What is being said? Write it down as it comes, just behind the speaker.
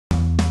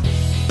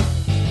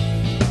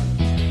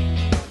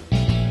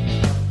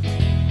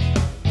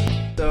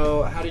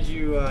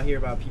you hear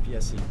about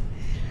PPSC?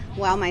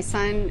 Well, my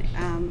son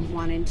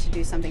wanted to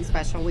do something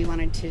special. We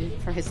wanted to,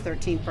 for his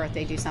 13th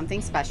birthday, do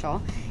something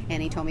special,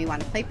 and he told me he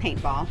wanted to play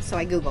paintball, so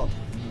I Googled,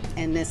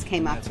 and this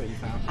came up. That's what you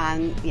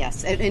found?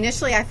 Yes.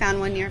 Initially, I found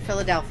one near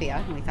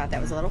Philadelphia, and we thought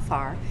that was a little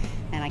far,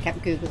 and I kept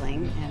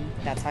Googling, and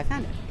that's how I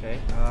found it.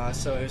 Okay,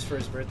 so it was for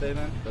his birthday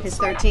then? His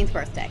 13th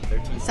birthday.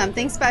 13th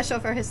Something birthday. special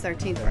for his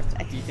 13th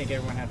birthday. Do you think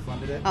everyone had fun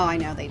today? Oh, I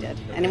know they did.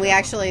 And we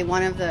actually,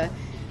 one of the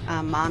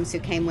moms who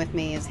came with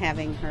me is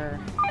having her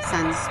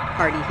son's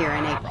party here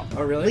in April.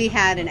 Oh, really? We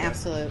had an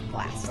absolute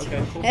blast.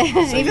 Okay, cool.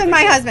 So Even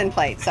my husband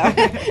played, so.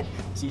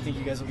 So you think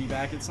you guys will be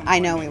back at some I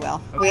point? know we will.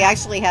 Okay. We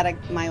actually had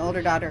my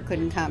older daughter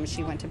couldn't come.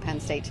 She went to Penn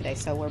State today,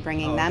 so we're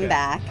bringing them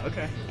back.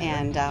 Okay.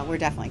 And we're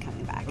definitely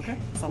coming back. Okay.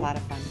 It's a lot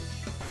of fun.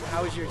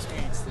 How was your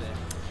experience today?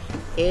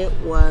 It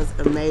was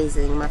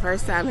amazing. My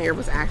first time here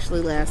was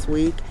actually last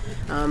week,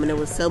 and it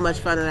was so much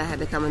fun that I had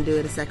to come and do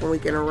it a second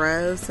week in a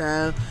row.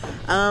 So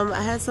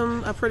I had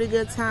a pretty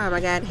good time. I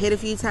got hit a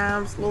few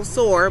times, a little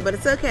sore, but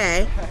it's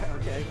okay.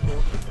 Okay,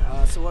 cool.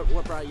 So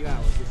what brought you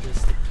out? Was it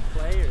just to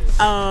play, or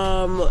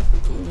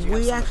did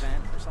you have some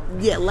event or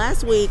something? Yeah,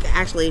 last week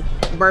actually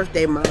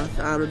birthday month,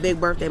 a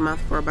big birthday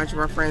month for a bunch of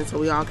our friends. So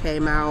we all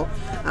came out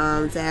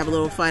to have a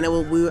little fun. A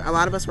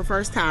lot of us were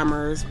first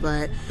timers,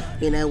 but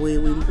we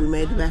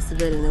made the best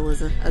of it, and it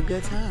was a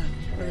good time.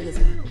 Really good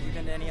time. Have you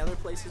been to any other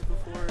places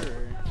before?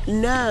 Or?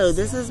 No,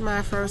 this is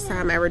my first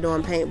time ever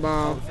doing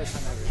paintball. Oh,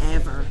 first time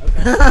ever. Ever. Okay.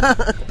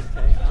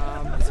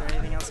 Is there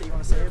anything else that you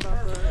want to say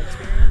about the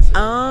experience?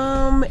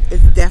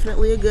 It's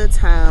definitely a good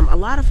time. A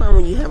lot of fun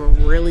when you have a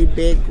really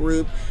big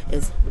group.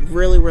 It's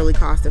really, really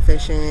cost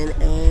efficient,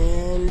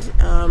 and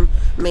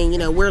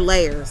we're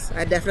layers.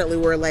 I definitely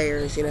wear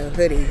layers,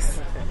 hoodies.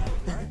 Okay.